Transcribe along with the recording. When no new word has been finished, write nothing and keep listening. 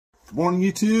Good morning,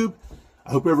 YouTube.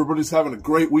 I hope everybody's having a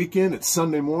great weekend. It's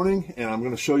Sunday morning, and I'm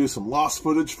going to show you some lost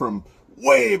footage from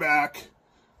way back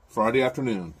Friday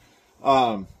afternoon.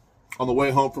 On the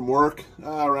way home from work,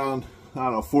 around, I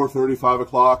don't know, 4:30, 5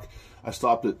 o'clock, I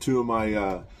stopped at two of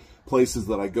my places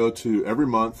that I go to every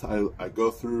month. I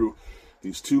go through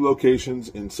these two locations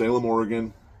in Salem,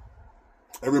 Oregon,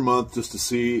 every month just to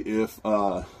see if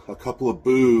a couple of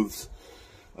booths,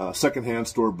 secondhand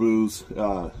store booths,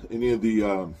 any of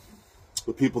the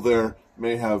people there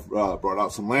may have brought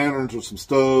out some lanterns or some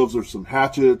stoves or some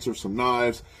hatchets or some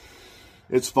knives.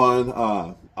 It's fun.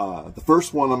 The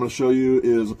first one I'm going to show you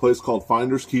is a place called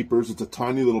Finders Keepers. It's a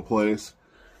tiny little place,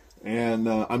 and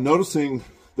I'm noticing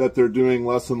that they're doing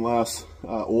less and less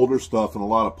older stuff and a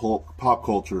lot of pop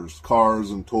cultures,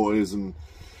 cars and toys and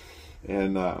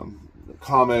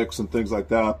comics and things like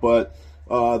that. But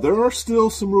there are still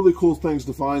some really cool things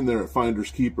to find there at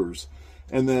Finders Keepers.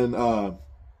 And then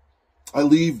I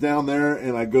leave down there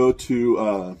and I go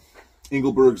to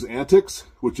Englebegantiks,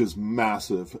 which is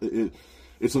massive.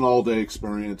 It's an all-day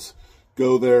experience.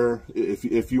 Go there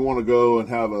if you want to go and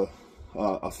have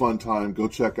a fun time. Go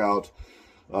check out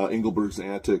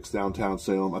Englebegantiks, downtown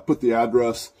Salem. I put the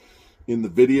address in the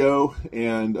video,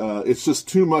 and it's just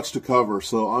too much to cover,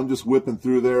 so I'm just whipping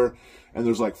through there. And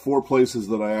there's like 4 places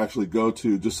that I actually go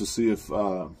to just to see if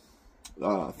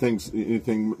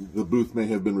anything, the booth may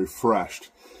have been refreshed.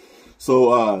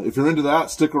 So if you're into that,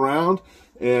 stick around,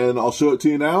 and I'll show it to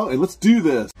you now, and let's do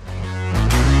this.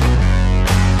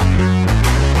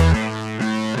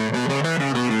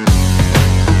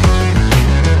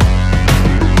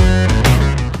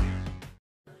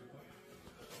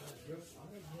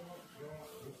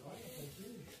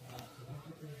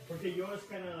 Porque yo es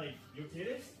kind of like, ¿yo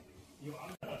quieres? Yo,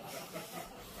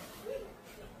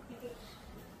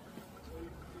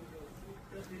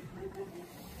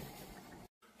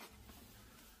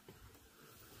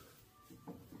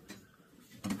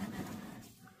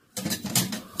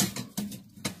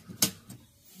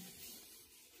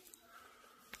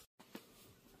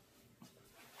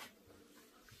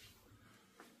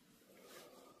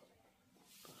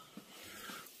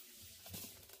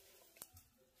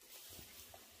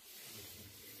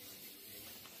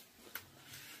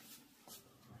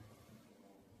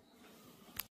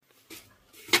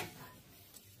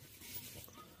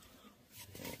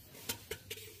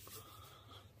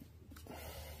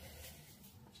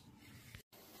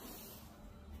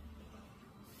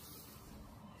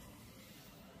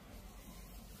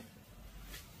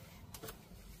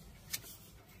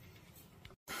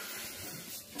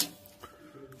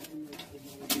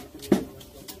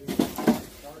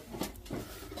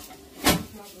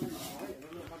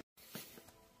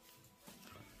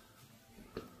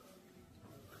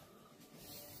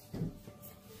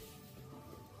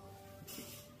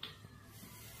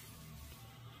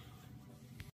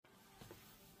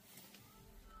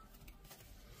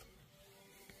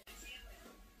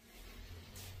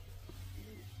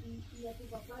 y a tu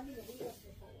papá ni le digas,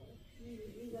 por favor, ni le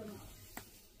digas nada.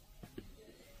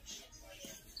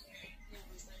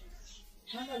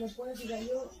 Ándale, pues, diga,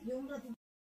 yo un ratito.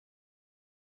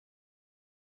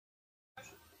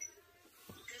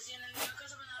 Que si en el mismo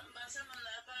caso vas a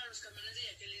mandar para los camiones de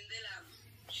Jacqueline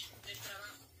del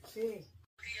trabajo. Sí.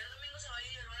 Porque ya el domingo se va a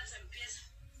ir y el lunes empieza.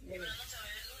 Y Brandon se va a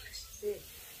ir el lunes. Sí.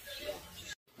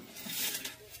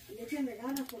 Y échenle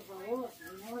ganas, por favor, y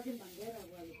no hacen banderas.